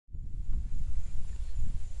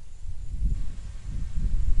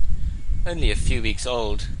Only a few weeks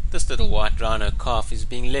old, this little white rhino calf is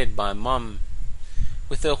being led by Mom.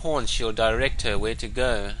 With her horns she'll direct her where to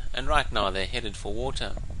go, and right now they're headed for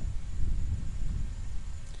water.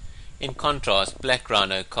 In contrast, black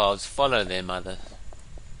rhino calves follow their mother.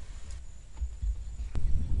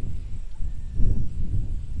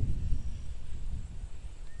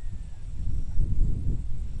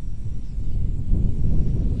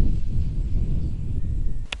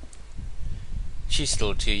 She's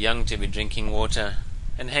still too young to be drinking water,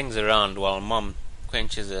 and hangs around while Mom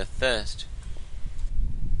quenches her thirst.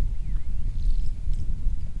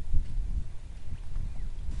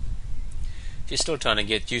 She's still trying to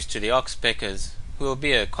get used to the oxpeckers, who will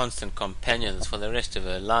be her constant companions for the rest of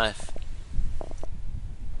her life.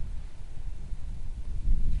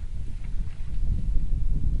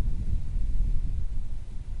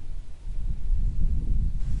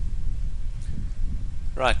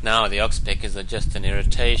 Right now the oxpeckers are just an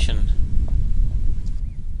irritation.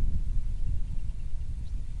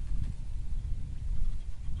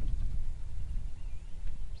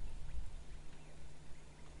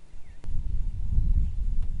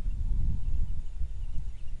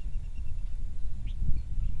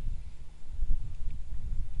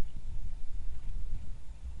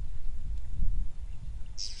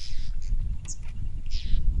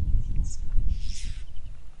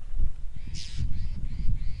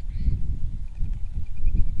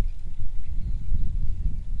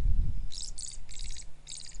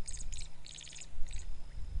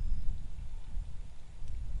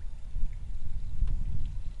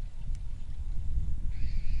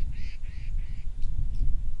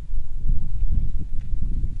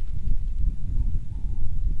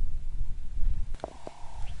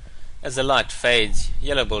 As the light fades,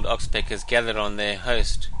 yellow-billed oxpeckers gather on their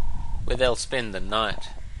host, where they'll spend the night.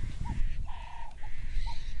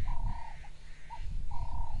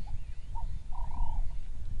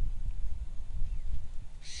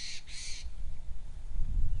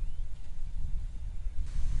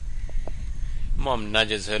 Mom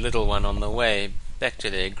nudges her little one on the way back to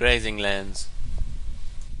their grazing lands.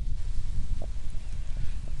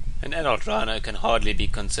 An adult rhino can hardly be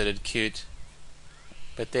considered cute,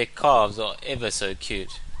 but their calves are ever so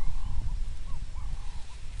cute.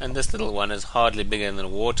 And this little one is hardly bigger than a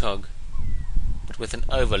warthog, but with an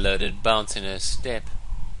overloaded bounce in her step.